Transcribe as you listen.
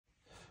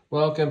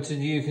Welcome to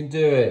You Can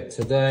Do It.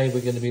 Today we're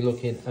going to be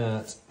looking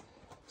at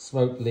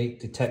smoke leak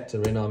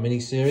detector in our mini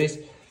series.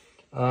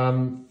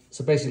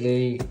 So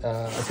basically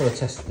I've got to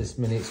test this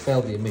mini. It's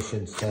failed the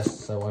emissions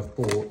test, so I've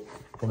bought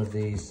one of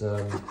these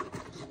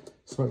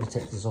smoke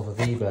detectors off of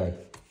eBay.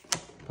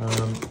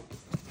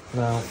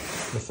 Now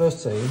the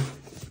first thing,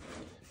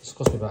 this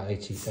cost me about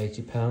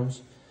 £80.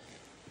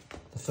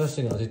 The first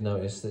thing I did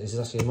notice that this is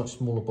actually a much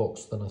smaller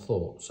box than I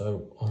thought.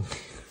 So on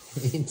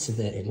the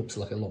internet it looks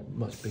like a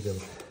much bigger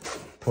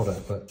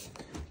product, but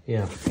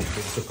yeah, it's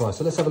a surprise.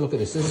 So let's have a look at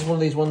this. This is one of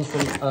these ones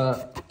from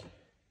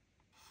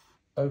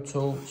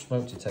Autool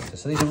Smoke Tester.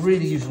 So these are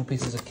really useful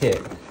pieces of kit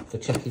for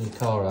checking your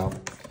car out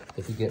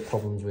if you get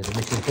problems with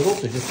emissions, but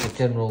also just for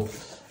general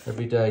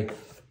everyday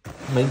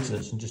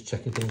maintenance and just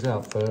checking things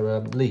out for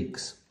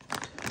leaks.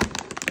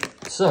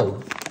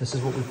 So this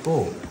is what we've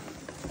bought.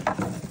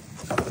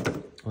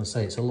 I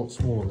say it's a lot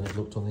smaller than it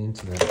looked on the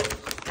internet.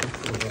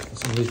 For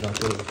some reason I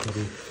thought it was going to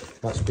be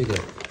much bigger.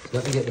 So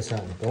let me get this out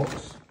of the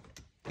box.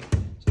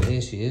 So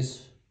here she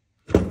is.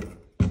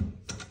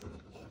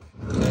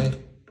 Okay.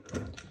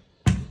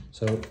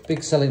 So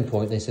big selling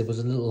point, they said, was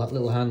a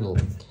little handle.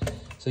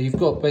 So you've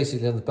got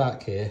basically on the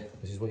back here,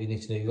 which is what you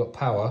need to know. You've got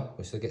power,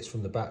 which gets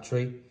from the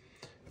battery.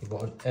 You've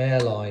got an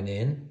air line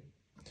in.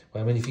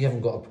 Well, I mean, if you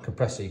haven't got a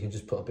compressor, you can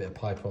just put a bit of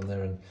pipe on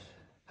there and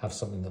have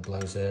something that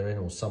blows air in,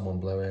 or someone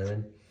blow air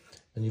in.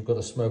 And you've got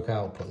a smoke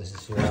output. This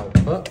is your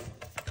output.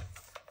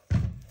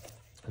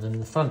 And then in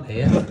the front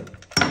here,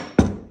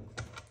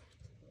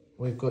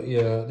 we've got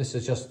your, this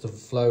is just the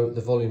flow,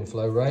 the volume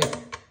flow rate.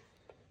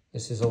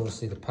 This is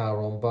obviously the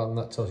power on button.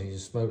 That tells you your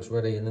smoke's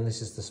ready. And then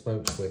this is the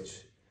smoke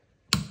switch.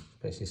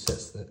 Basically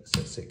sets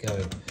it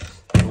going.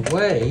 And the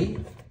way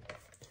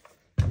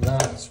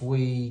that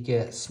we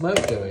get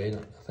smoke going,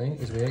 I think,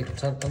 is we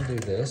undo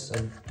this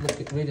and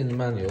reading the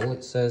manual,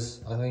 it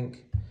says, I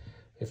think,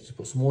 we have to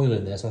put some oil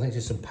in there. So I think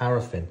just some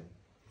paraffin.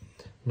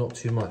 Not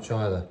too much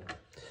either.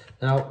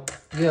 Now,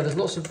 yeah, there's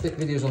lots of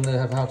videos on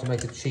there of how to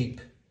make a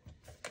cheap,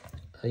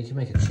 you can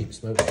make a cheap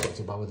smoke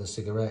detector by with a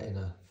cigarette in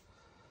a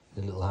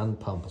little hand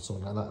pump or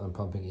something like that and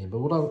pumping it in. But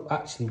what I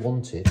actually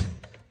wanted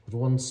was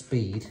one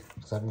speed,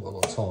 because I haven't got a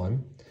lot of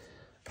time.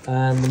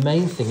 And the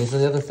main thing is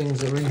the other things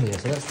that are in here.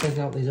 So let's take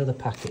out these other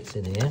packets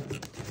in here.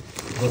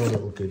 We've got our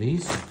little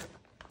goodies.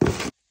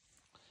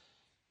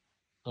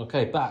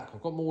 Okay, back.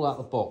 I've got them all out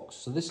of the box.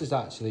 So this is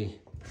actually,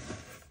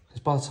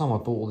 because by the time I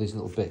bought all these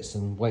little bits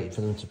and waited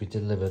for them to be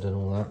delivered and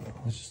all that,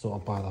 I just thought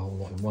I'd buy the whole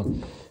lot in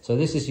one. So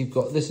this is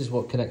this is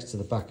what connects to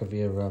the back of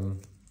your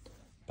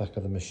back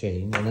of the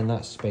machine, and then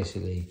that's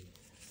basically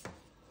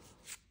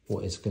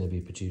what it's going to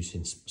be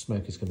producing.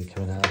 Smoke is going to be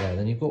coming out of there.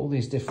 Then you've got all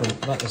these different,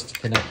 that is to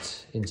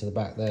connect into the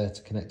back there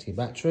to connect to your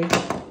battery.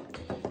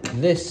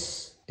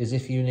 This is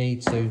if you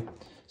need to,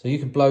 so you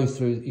can blow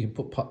through, you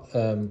can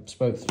put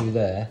smoke through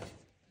there,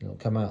 and it'll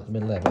come out the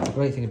middle there. But the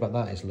great thing about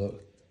that is,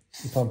 look,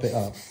 you pump it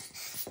up.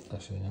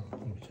 Actually, no,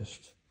 let me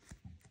just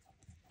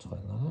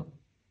tighten that up.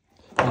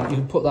 You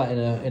can put that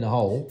in a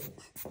hole,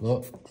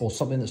 look, or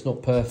something that's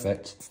not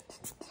perfect,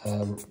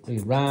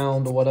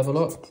 round or whatever,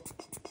 look.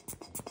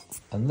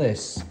 And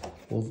this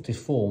will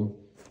deform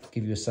to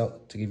give you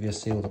a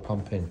seal to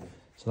pump in.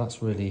 So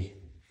that's really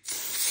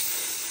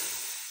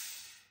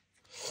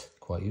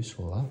quite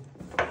useful,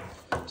 that.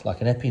 It's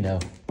like an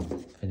Epino,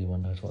 if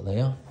anyone knows what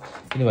they are.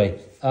 Anyway,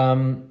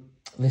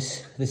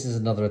 this is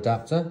another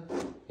adapter,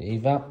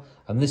 evap,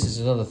 and this is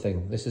another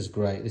thing. This is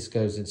great. This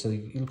goes in, so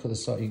you look at the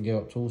side, you can go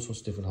up to all sorts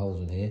of different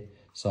holes in here,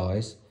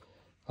 size.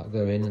 That'll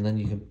go in, and then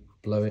you can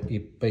blow it.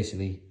 You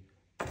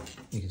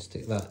can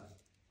stick that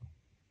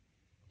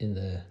in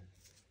there.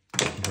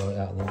 Blow it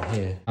out and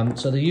here.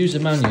 So the user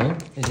manual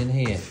is in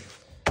here.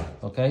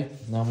 Okay,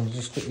 now I'm going to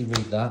just quickly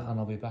read that, and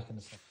I'll be back in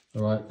a second.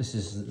 All right, this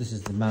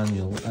is the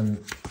manual,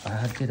 and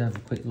I did have a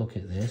quick look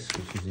at this,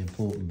 which is the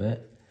important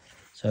bit.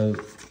 So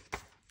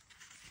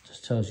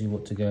just tells you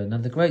what to go. Now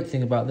the great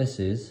thing about this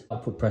is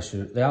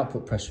the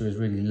output pressure is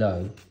really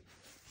low,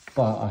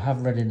 but I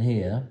have read in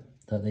here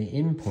that the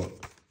input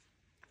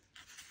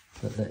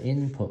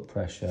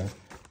pressure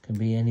can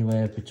be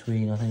anywhere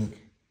between, I think,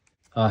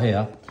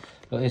 here.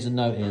 But here's a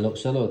note here, look.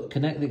 So look,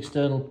 connect the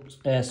external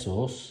air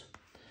source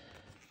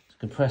to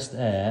compressed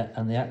air,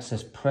 and the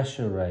access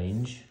pressure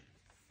range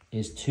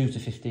is 2 to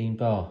 15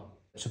 bar.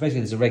 So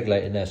basically there's a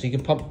regulator in there. So you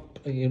can pump,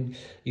 you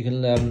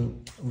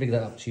can rig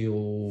that up to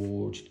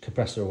your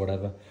compressor or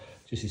whatever.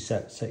 Just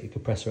set your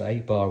compressor at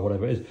 8 bar or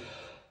whatever it is.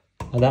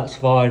 And that's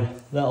fine,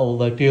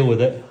 that'll deal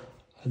with it.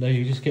 And then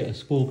you just get a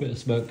small bit of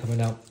smoke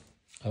coming out.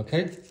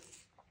 Okay.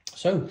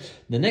 So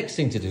the next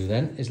thing to do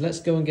then is let's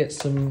go and get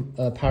some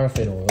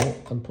paraffin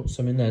oil and put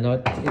some in there. Now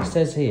it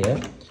says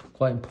here,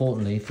 quite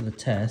importantly for the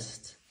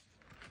test,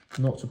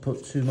 not to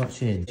put too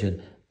much in.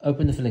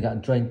 Open the filling out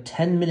and drain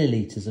 10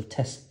 millilitres of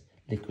test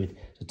liquid.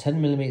 So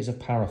 10 millimetres of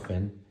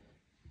paraffin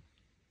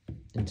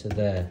into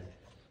there.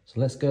 So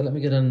let's go, let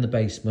me go down in the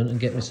basement and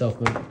get myself,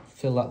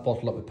 fill that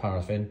bottle up with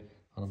paraffin,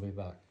 and I'll be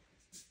back.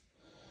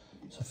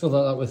 So fill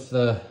that up with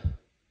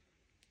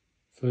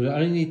fluid. I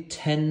only need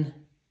 10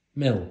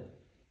 mil.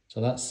 So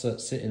that's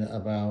sitting at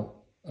about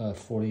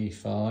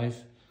 45.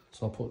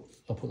 So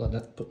I'll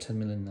put 10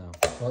 mil in now.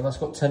 Well, that's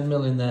got 10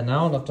 mil in there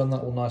now, and I've done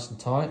that all nice and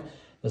tight.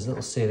 There's a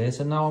little seal here.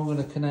 So now I'm going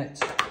to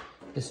connect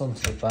this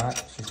onto the back.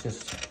 So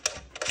just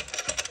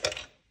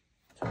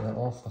turn that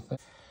off, I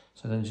think.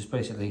 So then just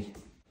basically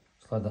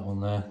slide that on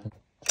there.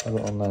 Slide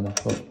it on there now.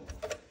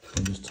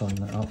 And just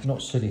tighten that up.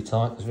 Not silly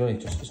tight.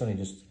 It's only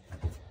just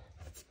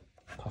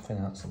puffing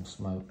out some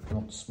smoke.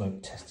 Not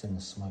smoke testing,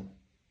 the smoke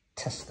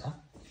tester.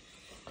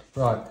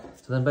 Right.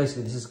 So then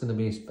basically this is going to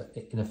be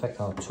in effect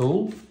our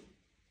tool.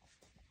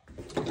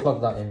 Plug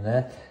that in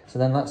there. So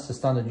then that's the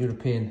standard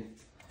European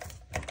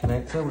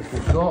connector which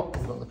we've got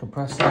the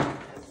compressor.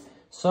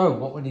 So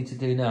what we need to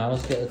do now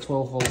is get a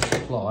 12 volt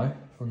supply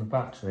from the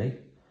battery,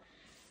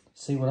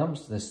 see what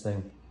happens to this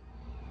thing.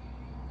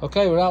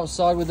 Okay, we're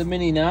outside with the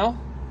Mini now.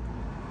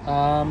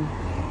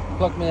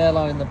 Plug my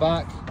airline in the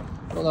back,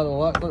 got that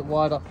all right, got it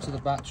wired up to the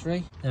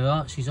battery. There we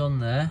are, she's on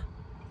there,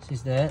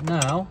 she's there.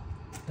 Now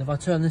if I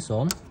turn this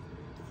on,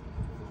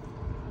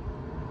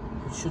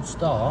 it should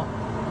start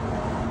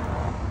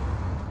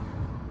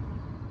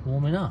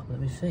warming up. Let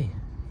me see.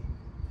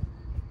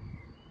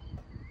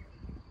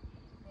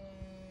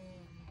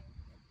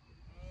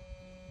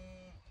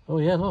 Oh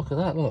yeah, look at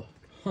that, look.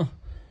 Huh.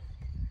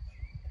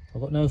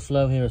 I've got no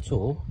flow here at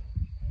all.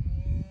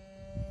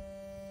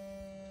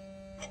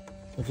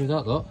 I'll do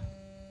that, look.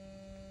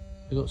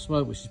 We've got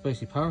smoke, which is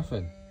basically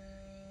paraffin.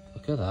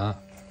 Look at that.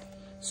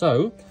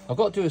 So, I've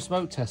got to do a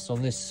smoke test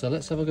on this, so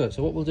let's have a go.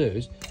 So what we'll do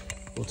is,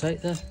 we'll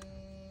take the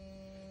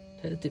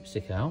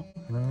dipstick out,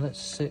 and then let's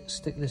stick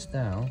this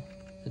down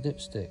the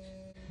dipstick.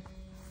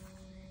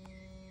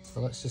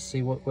 So let's just see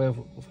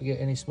if we get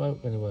any smoke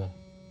anywhere.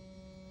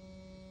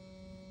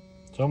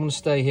 So I'm going to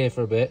stay here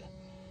for a bit,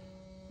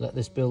 let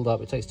this build up.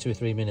 It takes 2 or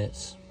 3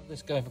 minutes.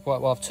 This going for quite a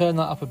while. I've turned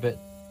that up a bit,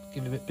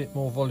 give it a bit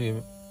more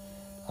volume,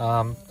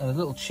 and a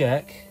little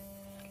check.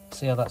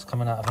 See how that's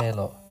coming out of here,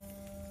 look.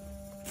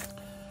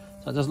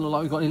 So it doesn't look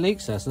like we've got any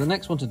leaks there. So the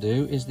next one to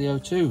do is the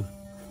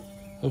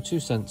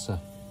O2 sensor.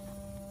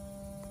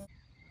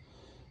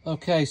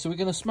 Okay, so we're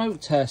going to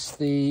smoke test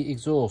the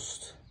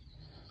exhaust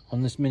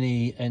on this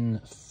Mini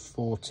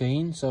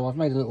N14. So I've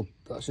made a little,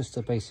 that's just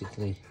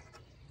basically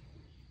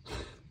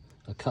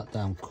a cut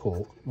down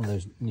cork, one of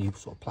those new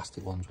sort of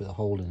plastic ones with a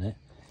hole in it.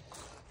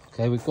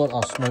 Okay, we've got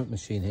our smoke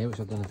machine here, which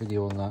I've done a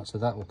video on that, so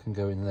that can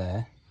go in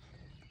there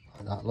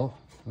like that, look,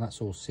 and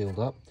that's all sealed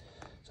up.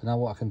 So now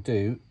what I can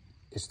do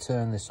is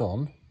turn this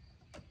on.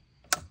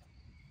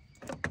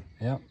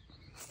 Yeah,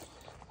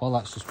 while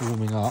that's just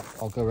warming up,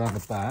 I'll go around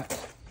the back,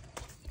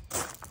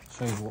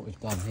 show you what we've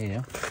done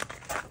here.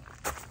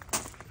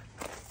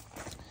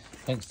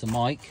 Thanks to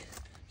Mike,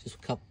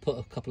 just put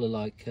a couple of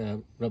like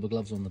rubber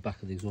gloves on the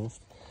back of the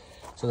exhaust.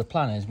 So the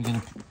plan is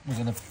we're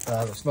gonna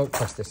smoke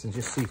test this and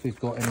just see if we've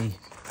got any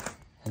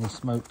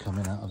smoke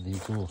coming out of the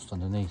exhaust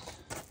underneath.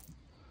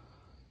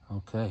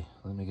 Okay,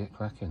 let me get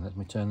cracking. Let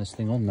me turn this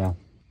thing on now.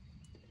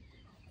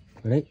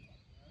 Ready?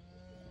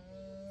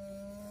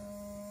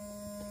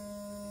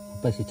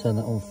 I'll basically turn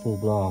that on full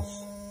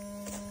blast.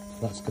 So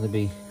that's going to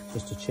be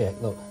just a check.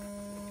 Look,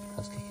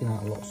 that's kicking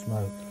out a lot of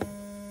smoke.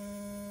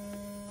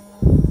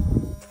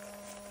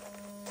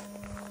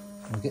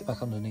 We'll get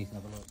back underneath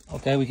and have a look.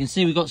 Okay, we can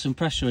see we've got some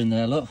pressure in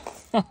there, look.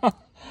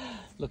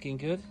 Looking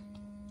good.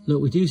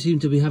 Look, we do seem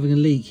to be having a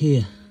leak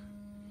here.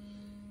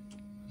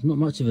 It's not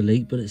much of a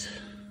leak, but it's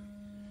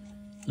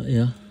not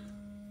here.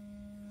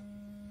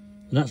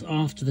 That's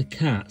after the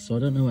cat, so I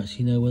don't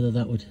actually know whether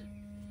that'd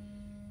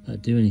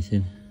do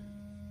anything.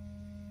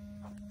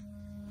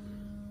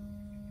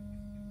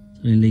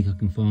 It's the only leak I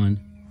can find.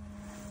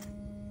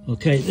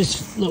 Okay,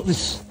 this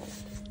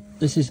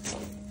is.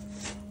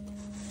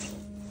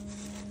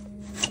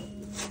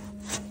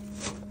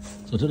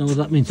 So I don't know what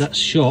that means. That's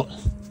shot,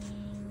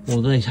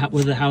 or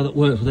how that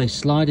works. Will they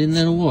slide in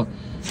there or what?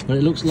 But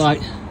it looks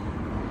like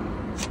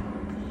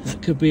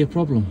that could be a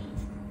problem.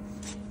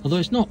 Although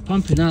it's not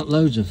pumping out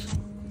loads of.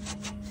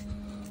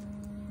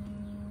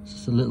 It's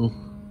just a little.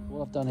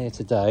 What I've done here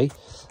today,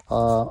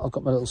 I've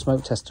got my little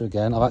smoke tester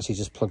again. I've actually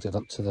just plugged it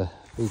up to the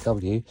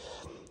VW.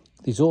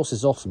 The exhaust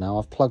is off now.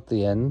 I've plugged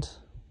the end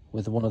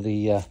with one of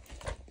the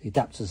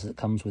adapters that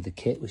comes with the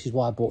kit, which is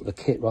why I bought the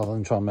kit rather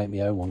than try and make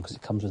my own one, because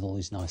it comes with all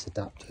these nice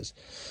adapters.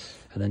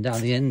 And then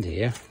down the end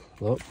here,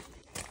 look,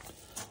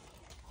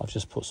 I've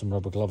just put some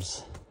rubber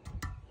gloves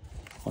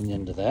on the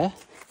end of there.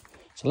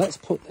 So let's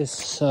put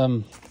this,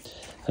 and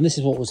this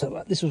is what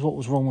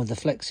was wrong with the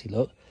Flexi,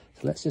 look.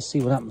 So let's just see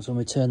what happens when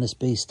we turn this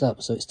beast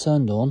up. So it's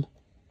turned on.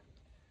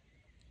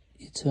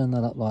 You turn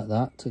that up like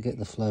that to get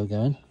the flow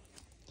going.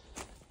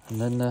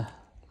 And then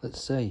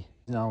let's see.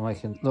 Now I'm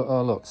making, look,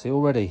 oh look, see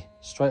already,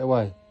 straight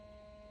away.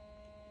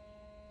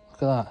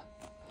 Look at that.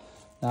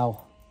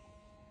 Now,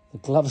 the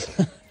gloves,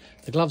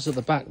 the gloves at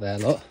the back there,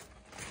 look.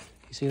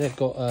 You see they've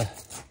got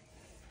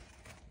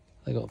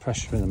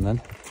pressure in them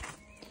then.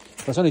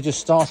 But it's only just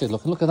started,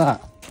 look at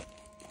that.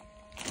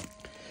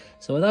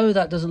 So although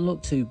that doesn't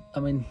look too,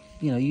 I mean,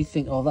 you know, you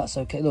think, oh, that's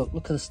okay. Look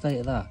at the state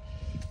of that.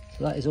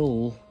 So that is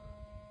all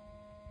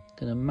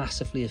going to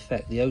massively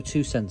affect the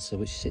O2 sensor,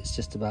 which sits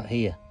just about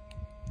here.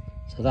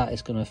 So that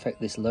is going to affect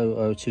this low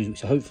O2,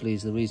 which hopefully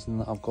is the reason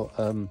that I've got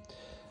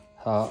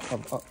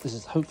this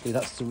is hopefully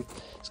it's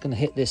going to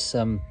hit this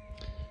the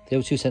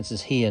O2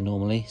 sensor's here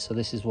normally, so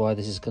this is why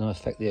this is going to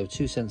affect the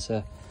O2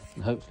 sensor,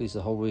 and hopefully it's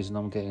the whole reason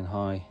I'm getting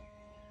high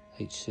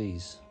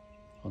HCs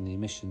on the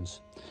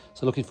emissions.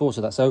 So looking forward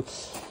to that. So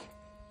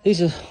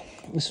it's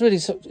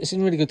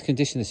in really good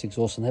condition, this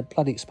exhaust, and they're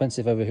bloody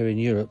expensive over here in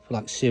Europe,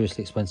 like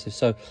seriously expensive.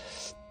 So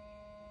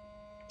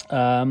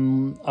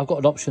I've got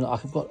an option.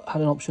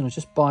 Had an option of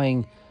just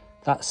buying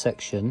that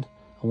section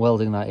and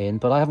welding that in,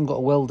 but I haven't got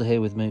a welder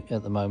here with me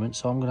at the moment,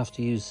 so I'm gonna have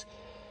to use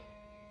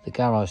the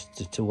garage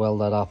to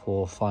weld that up,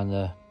 or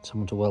find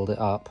someone to weld it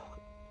up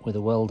with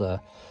a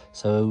welder.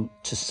 So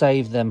to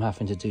save them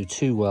having to do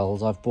 2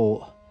 welds, I've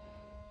bought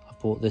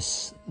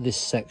this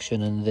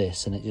section and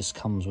this, and it just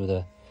comes with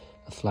a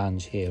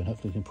flange here, and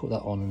hopefully we can put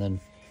that on and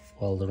then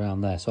weld around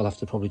there. So I'll have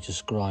to probably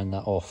just grind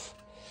that off,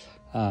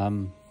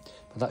 but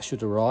that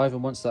should arrive,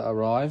 and once that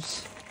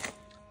arrives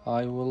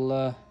I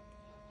will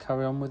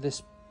carry on with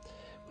this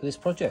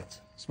project.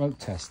 Smoke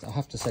test. I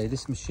have to say,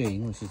 this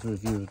machine, which is the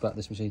review about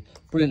this machine,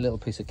 brilliant little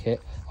piece of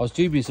kit. I was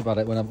dubious about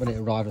it when it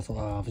arrived. I thought,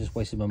 oh, I've just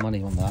wasted my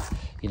money on that.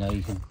 You know,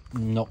 you can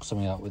knock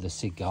something out with a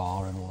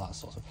cigar and all that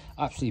sort of stuff.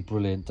 Absolutely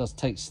brilliant.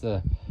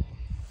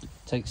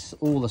 Takes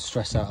all the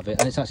stress out of it,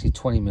 and it's actually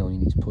 20mm you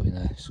need to put in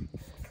there. So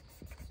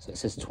it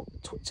says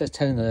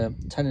 10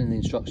 in the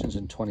instructions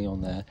and 20 on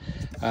there,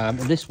 and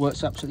this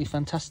works absolutely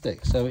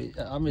fantastic. So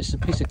it's a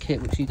piece of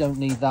kit which you don't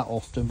need that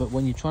often, but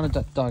when you're trying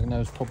to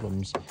diagnose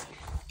problems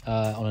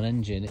on an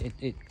engine,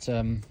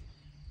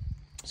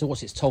 so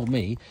what it's told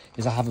me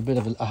is I had a bit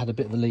of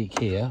a leak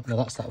here. Now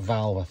that's that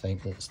valve, I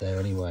think, that's there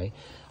anyway.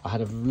 I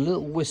had a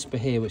little whisper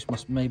here, which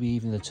must maybe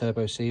even the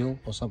turbo seal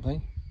or something.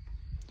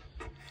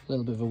 A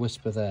little bit of a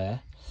whisper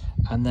there,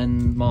 and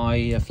then my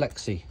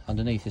flexi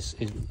underneath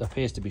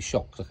appears to be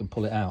shocked. I can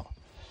pull it out.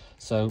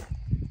 So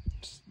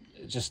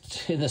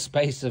just in the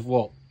space of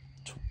what,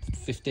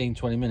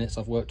 15-20 minutes,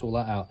 I've worked all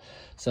that out.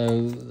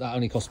 So that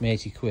only cost me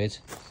 80 quid.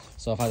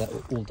 So I've had that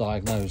all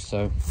diagnosed.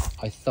 So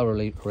I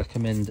thoroughly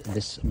recommend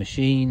this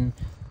machine.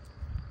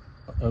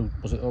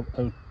 Was it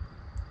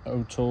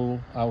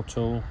Autool?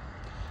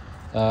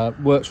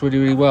 Works really,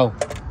 really well.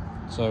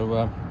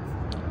 So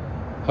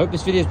hope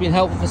this video has been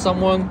helpful for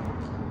someone.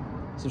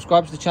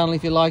 Subscribe to the channel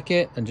if you like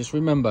it, and just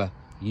remember,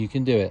 you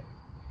can do it.